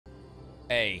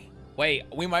Hey, wait,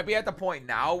 we might be at the point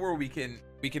now where we can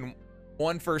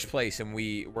won first place and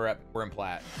we're in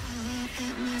plat.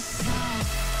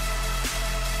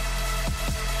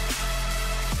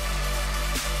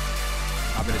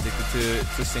 I've been addicted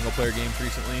to single player games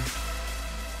recently.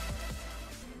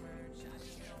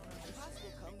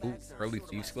 Ooh, early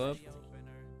Thieves Club.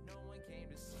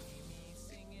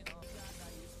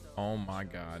 Oh my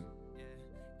god.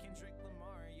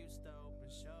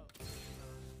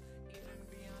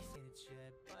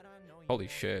 Holy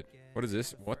shit. What is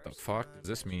this? What the fuck does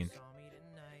this mean?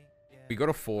 We go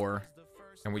to 4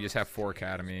 and we just have 4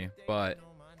 academy, but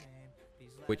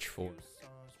which 4?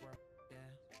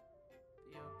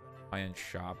 High-end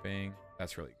shopping.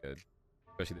 That's really good.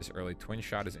 Especially this early. Twin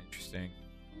shot is interesting.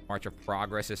 March of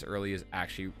Progress this early is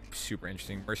actually super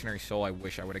interesting. Mercenary Soul I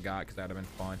wish I would have got because that would have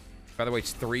been fun.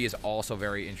 Featherweights 3 is also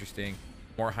very interesting.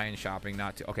 More high-end shopping.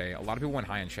 Not too... Okay, a lot of people went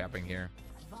high-end shopping here,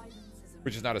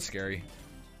 which is not as scary.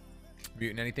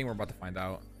 Mutant anything? We're about to find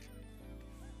out.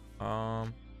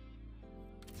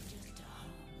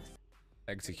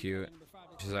 Execute,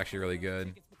 which is actually really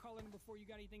good.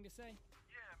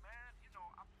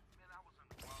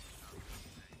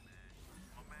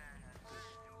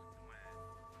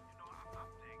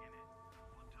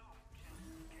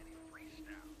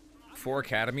 For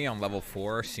Academy on level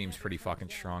 4 seems pretty fucking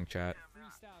strong, chat.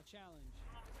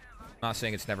 Not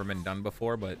saying it's never been done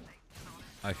before, but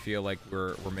I feel like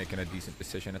we're making a decent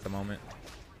decision at the moment.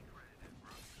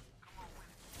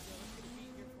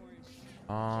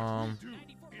 I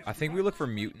think we look for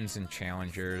mutants and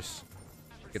challengers.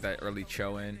 Get that early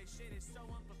Cho in.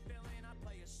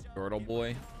 Yordle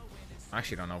boy. I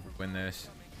actually don't know if we win this.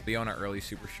 Leona early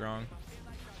super strong.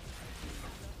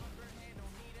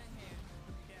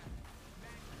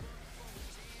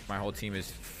 My whole team is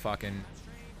fucking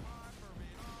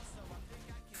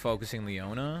focusing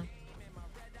Leona.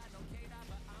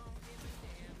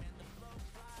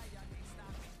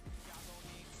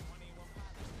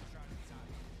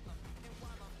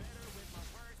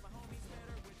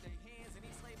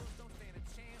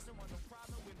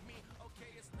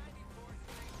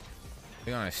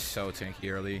 Leona is so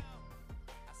tanky early.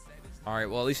 Alright,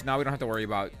 well at least now we don't have to worry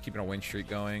about keeping a win streak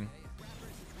going.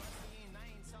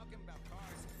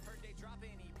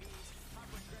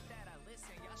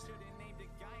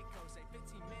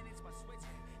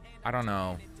 I don't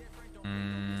know.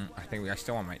 I think I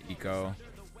still want my eco.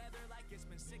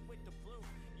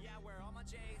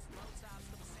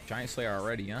 Giant Slayer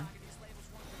already, huh?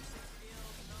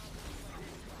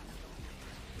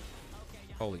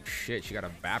 Holy shit, she got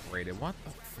evaporated. What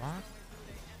the fuck?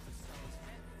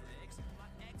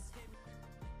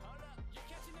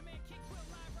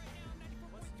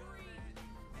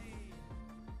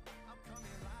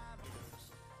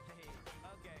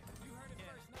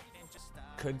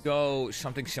 Could go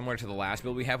something similar to the last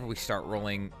build we have where we start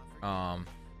rolling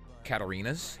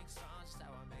Katarinas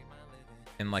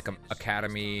in like a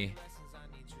Academy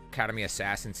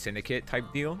Assassin Syndicate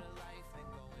type deal.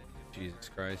 Jesus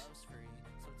Christ.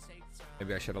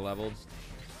 Maybe I should have leveled.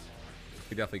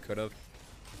 We definitely could have.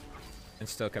 And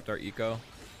still kept our eco.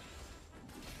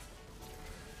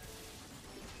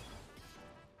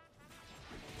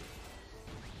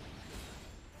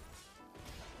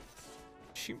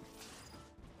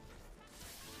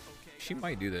 She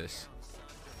might do this.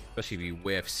 Especially if he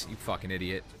whiffs, you fucking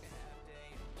idiot.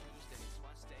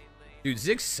 Dude,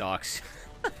 Ziggs sucks.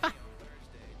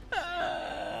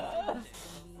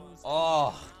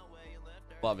 Oh,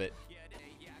 love it.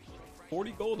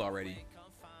 40 gold already.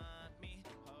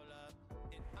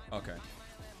 Okay.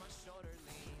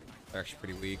 They're actually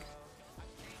pretty weak.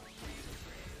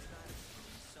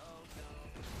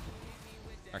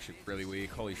 Actually really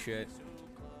weak. Holy shit.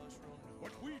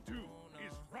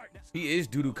 He is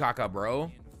doo-doo caca,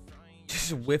 bro.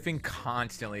 Just whiffing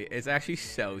constantly. It's actually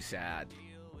so sad.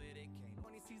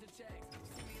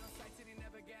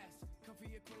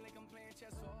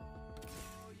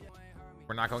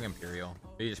 We're not going Imperial.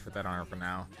 Maybe just put that on her for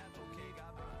now.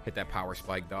 Hit that power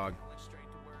spike, dog.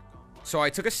 So I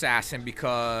took Assassin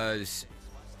because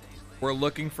we're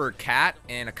looking for Cat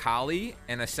and Akali,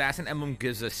 and Assassin Emblem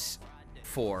gives us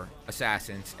 4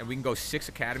 Assassins, and we can go 6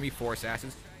 Academy, 4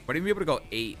 Assassins, but even be able to go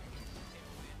 8.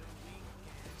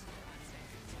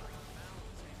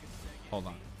 Hold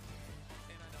on.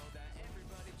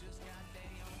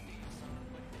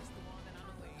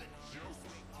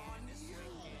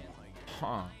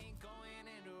 Huh.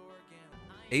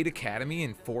 8 Academy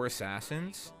and 4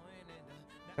 Assassins?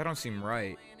 That don't seem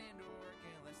right.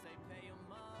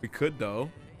 We could,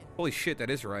 though. Holy shit, that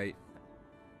is right.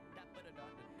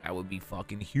 That would be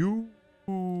fucking huge.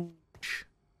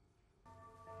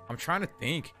 I'm trying to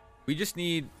think. We just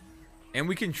need, and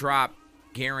we can drop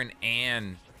Garen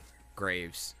and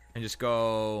Graves and just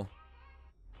go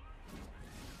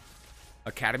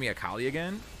Academy Akali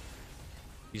again.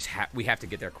 We have to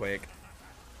get there quick.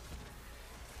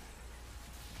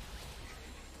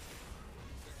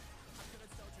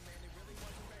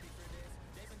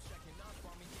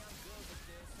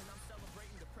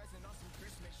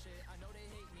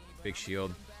 Big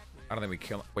shield. I don't think we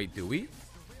kill him. Wait, do we?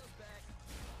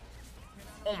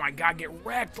 Oh my god, get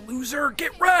wrecked, loser!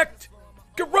 Get wrecked!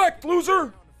 Get wrecked,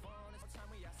 loser!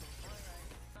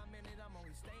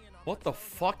 What the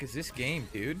fuck is this game,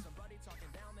 dude?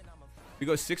 We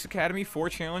go 6 Academy, 4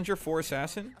 Challenger, 4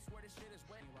 Assassin.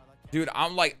 Dude,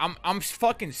 I'm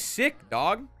fucking sick,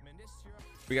 dog.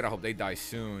 We gotta hope they die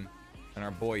soon. And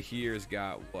our boy here's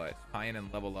got, what? High-end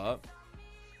and level up?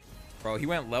 Bro, he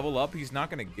went level up. He's not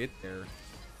gonna get there.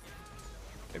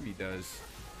 Maybe he does.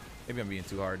 Maybe I'm being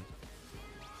too hard.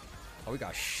 Oh, we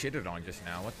got shitted on just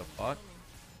now. What the fuck?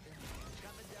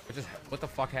 What the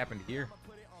fuck happened here?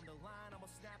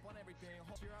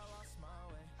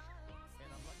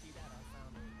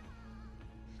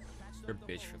 You're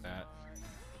a bitch for that.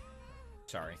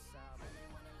 Sorry.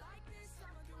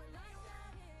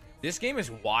 This game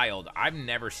is wild. I've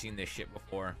never seen this shit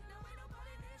before.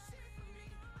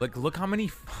 Like, look how many...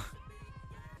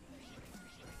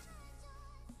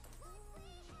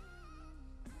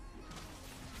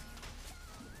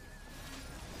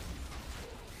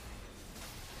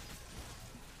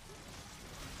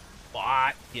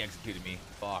 What? He executed me.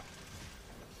 Fuck.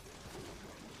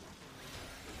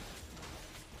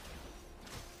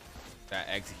 That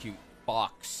execute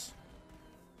box.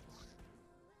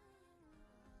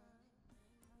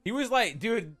 He was like,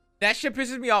 dude, that shit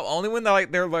pisses me off only when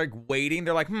they're like waiting.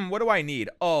 They're like, what do I need?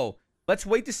 Oh, let's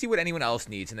wait to see what anyone else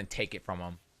needs and then take it from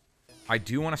them. I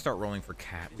do want to start rolling for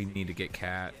Cat. We need to get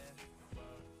Cat.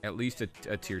 At least a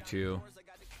tier 2.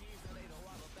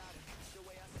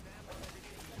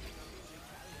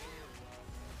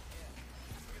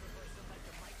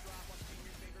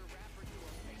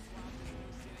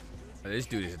 This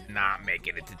dude is not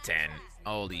making it to 10.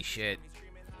 Holy shit.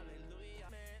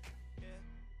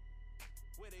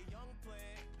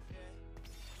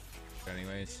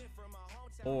 Anyways.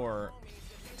 Or...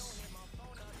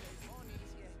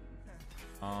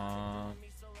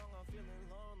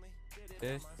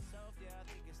 this.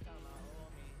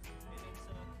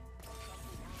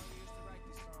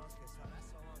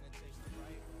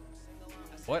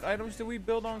 What items do we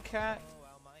build on Cat?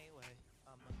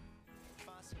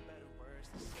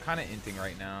 Kind of inting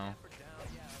right now.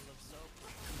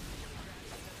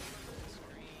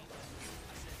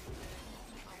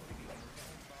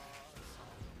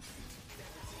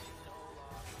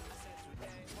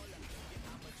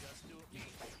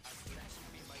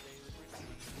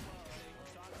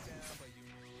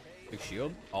 Big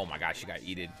shield. Oh my gosh, she got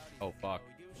eated. Oh fuck.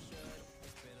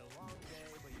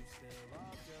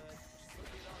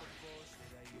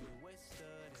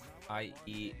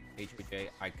 IE HOJ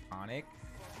iconic.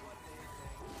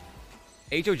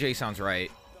 HOJ sounds right.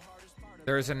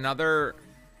 There's another.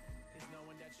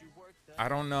 I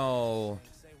don't know.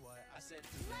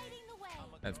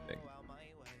 That's big.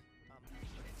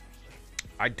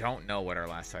 I don't know what our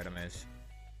last item is.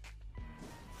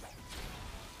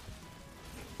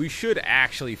 We should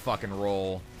actually fucking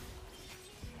roll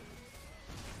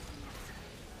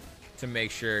to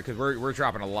make sure, because we're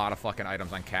dropping a lot of fucking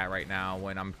items on Cat right now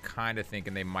when I'm kind of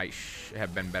thinking they might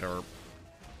have been better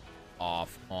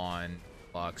off on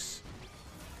Lux.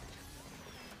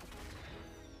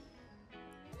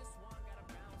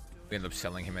 We end up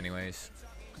selling him anyways.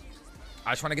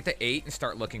 I just want to get to 8 and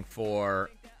start looking for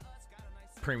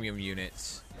premium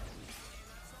units.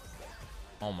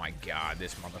 Oh my god,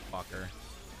 this motherfucker.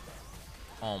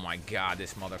 Oh my god,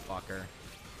 this motherfucker.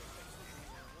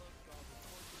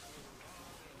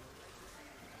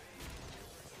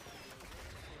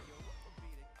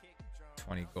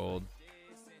 $20 gold.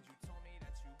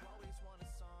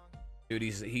 Dude,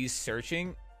 he's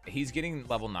searching. He's getting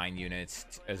level 9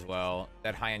 units as well.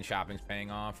 That high-end shopping's paying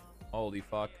off. Holy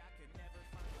fuck.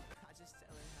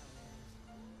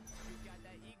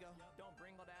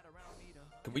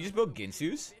 Can we just build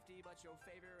Ginsu's?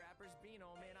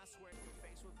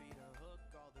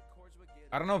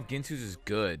 I don't know if Ginsu's is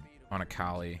good on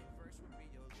Akali.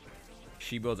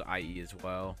 She builds IE as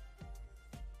well.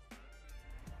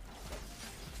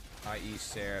 IE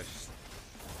Sarah.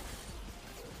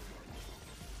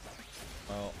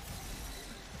 Well.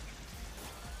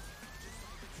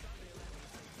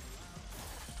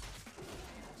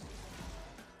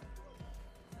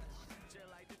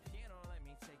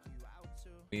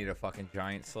 We need a fucking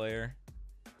giant slayer.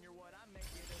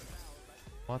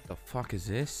 What the fuck is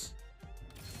this?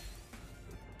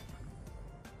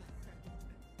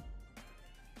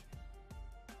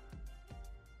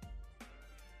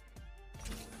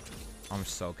 I'm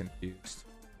so confused.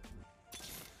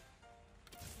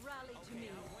 Rally to me.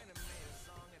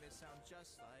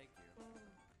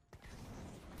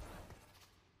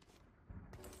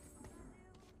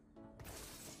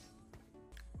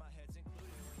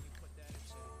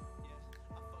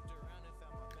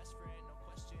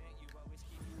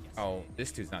 Oh,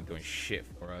 this dude's not doing shit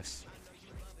for us.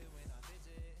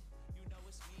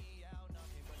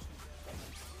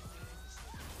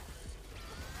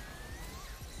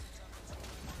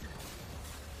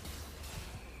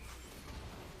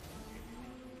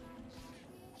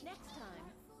 Next time,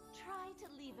 try to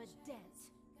leave a dent.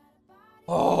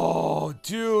 Oh,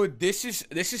 dude, this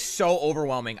is so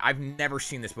overwhelming. I've never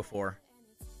seen this before.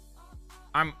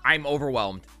 I'm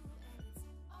overwhelmed.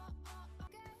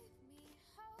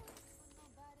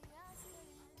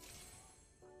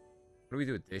 What do we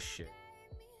do with this shit?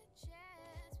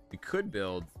 We could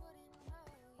build.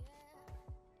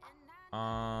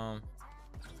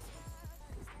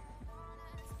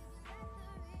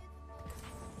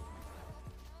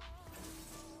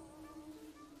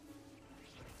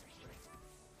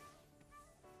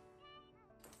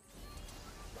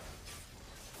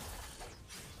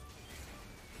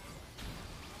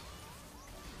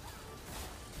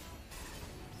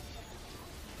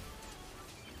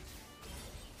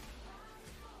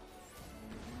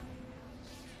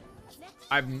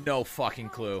 I have no fucking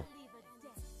clue.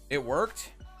 It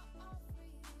worked?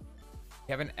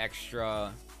 You have an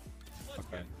extra...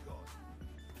 Okay.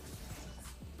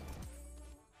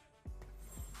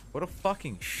 What a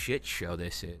fucking shit show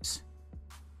this is.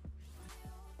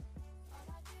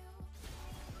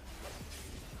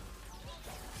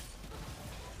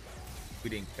 We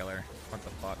didn't kill her. What the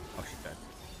fuck? Oh, she's dead.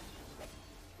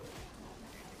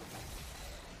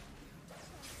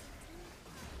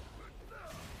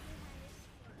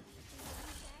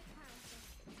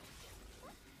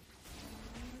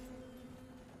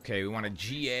 Okay, we want a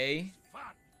GA.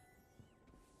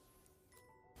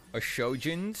 A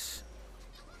Shojin's.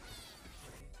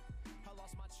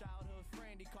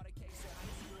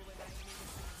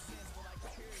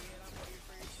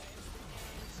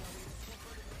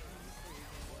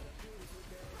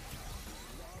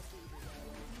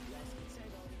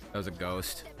 That was a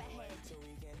ghost.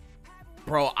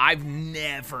 Bro, I've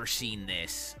never seen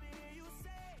this.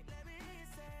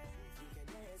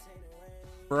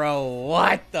 Bro,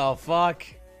 what the fuck?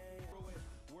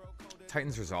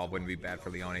 Titan's Resolve wouldn't be bad for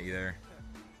Leona either.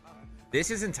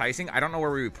 This is enticing. I don't know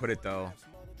where we would put it though.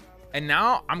 And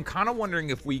now I'm kind of wondering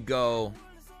if we go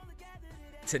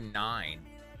to 9.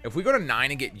 If we go to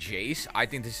 9 and get Jace, I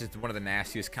think this is one of the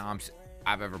nastiest comps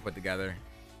I've ever put together.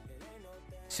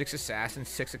 6 Assassin,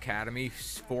 6 Academy,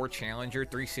 4 Challenger,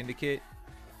 3 Syndicate,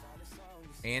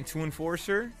 and 2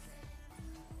 Enforcer.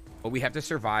 But we have to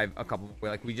survive a couple.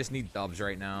 Like, we just need dubs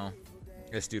right now.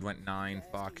 This dude went 9.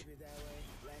 Fuck.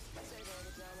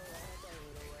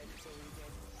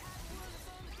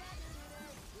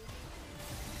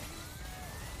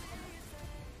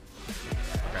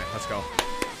 Okay, let's go.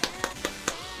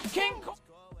 King.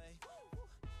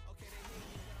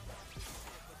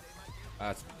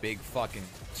 That's big fucking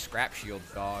scrap shield,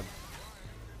 dog.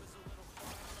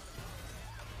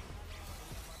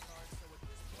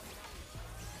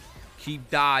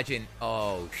 Keep dodging.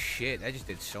 Oh, shit. That just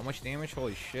did so much damage.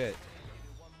 Holy shit.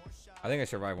 I think I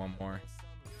survived one more.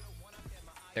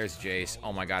 There's Jace.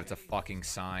 Oh my god, it's a fucking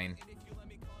sign.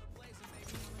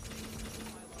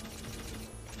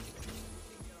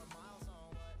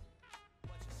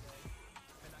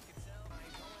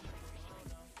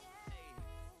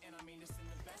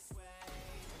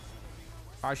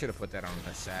 I should have put that on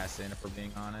an assassin, if we're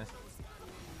being honest.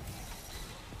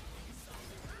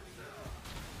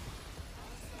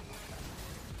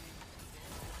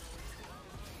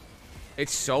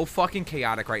 It's so fucking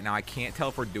chaotic right now. I can't tell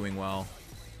if we're doing well.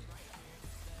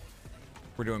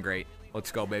 We're doing great.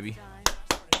 Let's go, baby.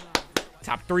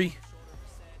 Top 3.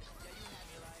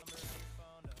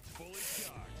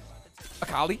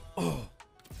 Akali. Oh.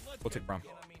 We'll take Braum.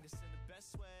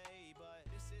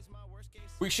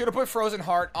 We should have put Frozen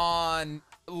Heart on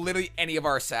literally any of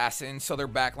our assassins, so their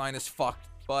backline is fucked,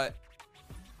 but...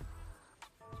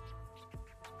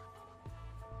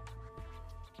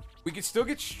 we could still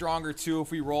get stronger, too,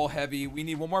 if we roll heavy. We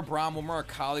need one more Braum, one more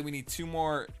Akali. We need 2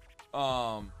 more...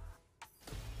 Oh,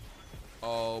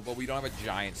 but we don't have a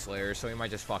Giant Slayer, so we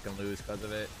might just fucking lose because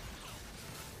of it.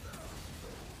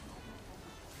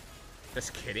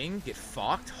 Just kidding. Get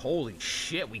fucked. Holy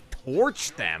shit. We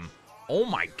torched them. Oh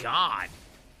my god.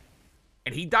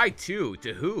 And he died too.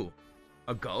 To who?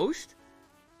 A ghost?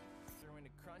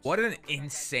 What an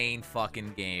insane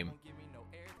fucking game.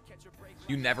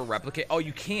 You never replicate. Oh,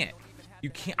 you can't. You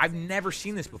can't. I've never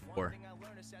seen this before.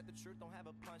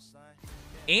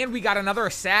 And we got another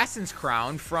Assassin's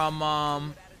Crown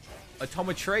from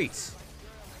Atoma Traits.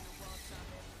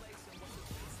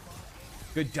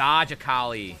 Good dodge,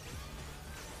 Akali.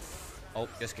 Oh,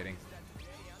 just kidding.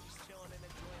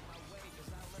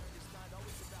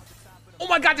 Oh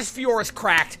my god, this Fiora's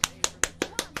cracked.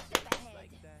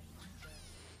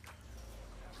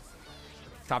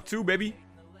 Top 2, baby.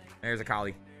 There's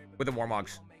Akali with the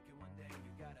Warmogs.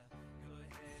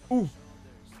 Ooh.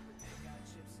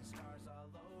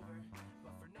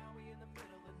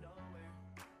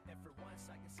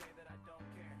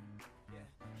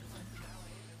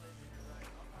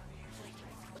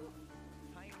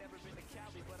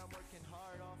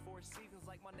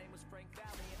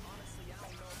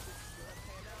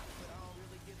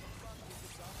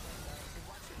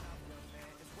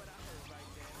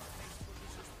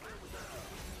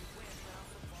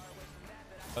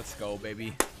 Let's go,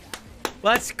 baby.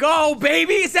 Let's go,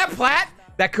 baby. Is that plat?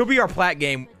 That could be our plat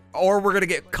game. Or we're going to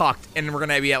get cucked and we're going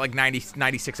to be at like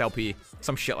 96 LP.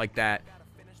 Some shit like that.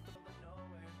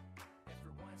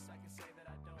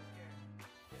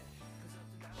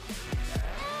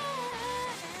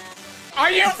 Are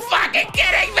you fucking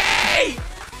kidding me?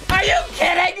 Are you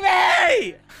kidding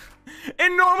me?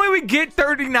 And normally we get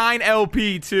 39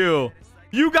 LP too.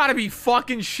 You got to be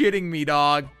fucking shitting me,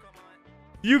 dog.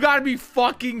 You gotta be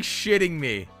fucking shitting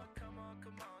me.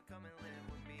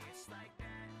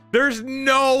 There's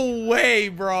no way,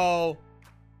 bro.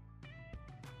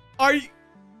 Are you...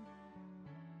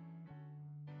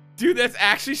 Dude, that's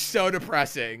actually so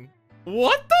depressing.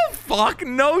 What the fuck?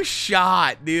 No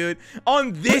shot, dude.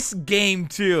 On this game,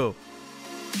 too.